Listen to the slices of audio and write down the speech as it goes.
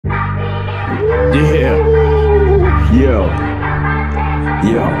Yeah. Yo.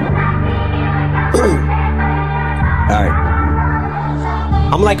 Yo. Alright.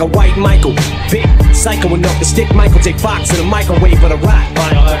 I'm like a white Michael Vick, psychoing up the stick Michael J. Fox in a microwave for the rock.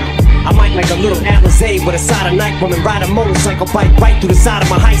 I might make a little Atlas A with a side of night woman, ride a motorcycle bike right through the side of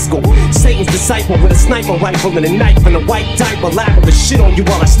my high school. Satan's disciple with a sniper rifle and a knife and a white diaper, liable to shit on you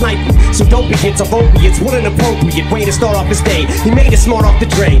while I snipe you. So don't be hits of opiates, what an appropriate way to start off his day. He made it smart off the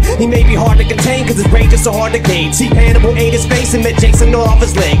drain. He may be hard to contain cause his rage is so hard to gauge. See Hannibal ate his face and met Jason gnawed off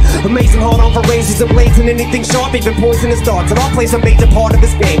his leg. Amazing hard on for razors and blades and anything sharp, even poisonous darts. It all plays a major part of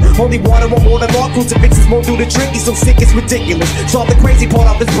his game. Only water won't more than more, crucifixes won't do the trick. He's so sick it's ridiculous. Solve the crazy part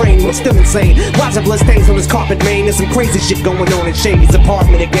of his brain, but still insane. Watching blood stains on his carpet, man. There's some crazy shit going on in Shadys'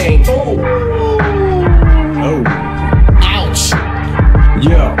 apartment again. Oh. Ouch.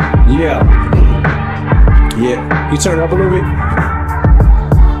 Yeah. You turn it up a little bit.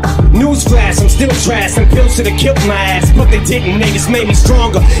 Newsflash, I'm still trash. Some pills should've killed my ass, but they didn't. They just made me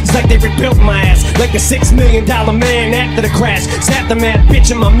stronger. It's like they rebuilt my ass, like a $6 million man after the crash. Sat the mad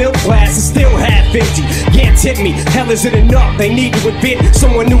bitch in my milk glass and still half empty. Yeah, tip me. Hell, is it enough? They need to admit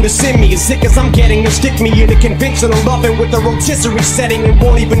someone new to send me. As sick as I'm getting, and stick me in a conventional loving with a rotisserie setting and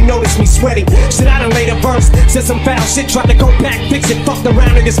won't even notice me sweating. Shit, I done laid a verse, said some foul shit, tried to go back, fix it, fucked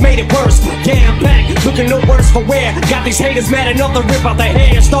around and just made it worse. Yeah, I'm back, looking no worse for wear. Got these haters mad, another rip out their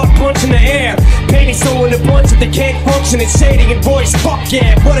hair, start punching the air. Painting someone a bunch if they can't function. It's shady and voice. Fuck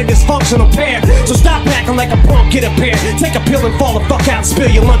yeah, what a dysfunctional pair. So stop acting like a punk, get a pair. Take a pill and fall the fuck out and spill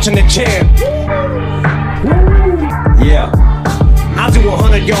your lunch in the chair. Yeah. I'll do a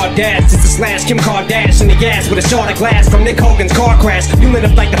 100-yard dash just to slash Kim Kardashian in the gas with a shard of glass from Nick Hogan's car crash. You lit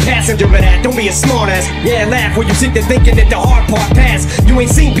up like the passenger of that, don't be a smartass. Yeah, laugh when you sit there thinking that the hard part passed. You ain't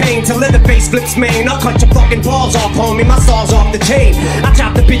seen pain till Leatherface flips main. I'll cut your fucking balls off, homie, my saw's off the chain. I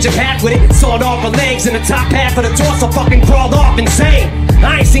chopped the bitch in half with it, sawed off her legs, and the top half of the torso fucking crawled off insane.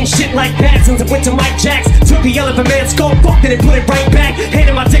 I ain't seen shit like that since I went to Mike Jacks. Took the Elephant Man skull, fucked it and put it right back.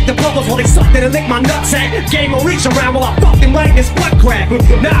 Handed my dick to bubbles while they sucked it and licked my nutsack. Gave him a reach around while I fucked him right in his butt crack.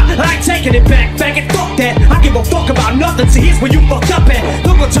 Nah, I ain't taking it back, faggot, fuck that. I give a fuck about nothing, see here's where you fucked up at.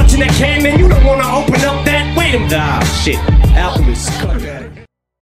 Don't go touching that can, man, you don't wanna open up that. Wait a minute, shit, Alchemist.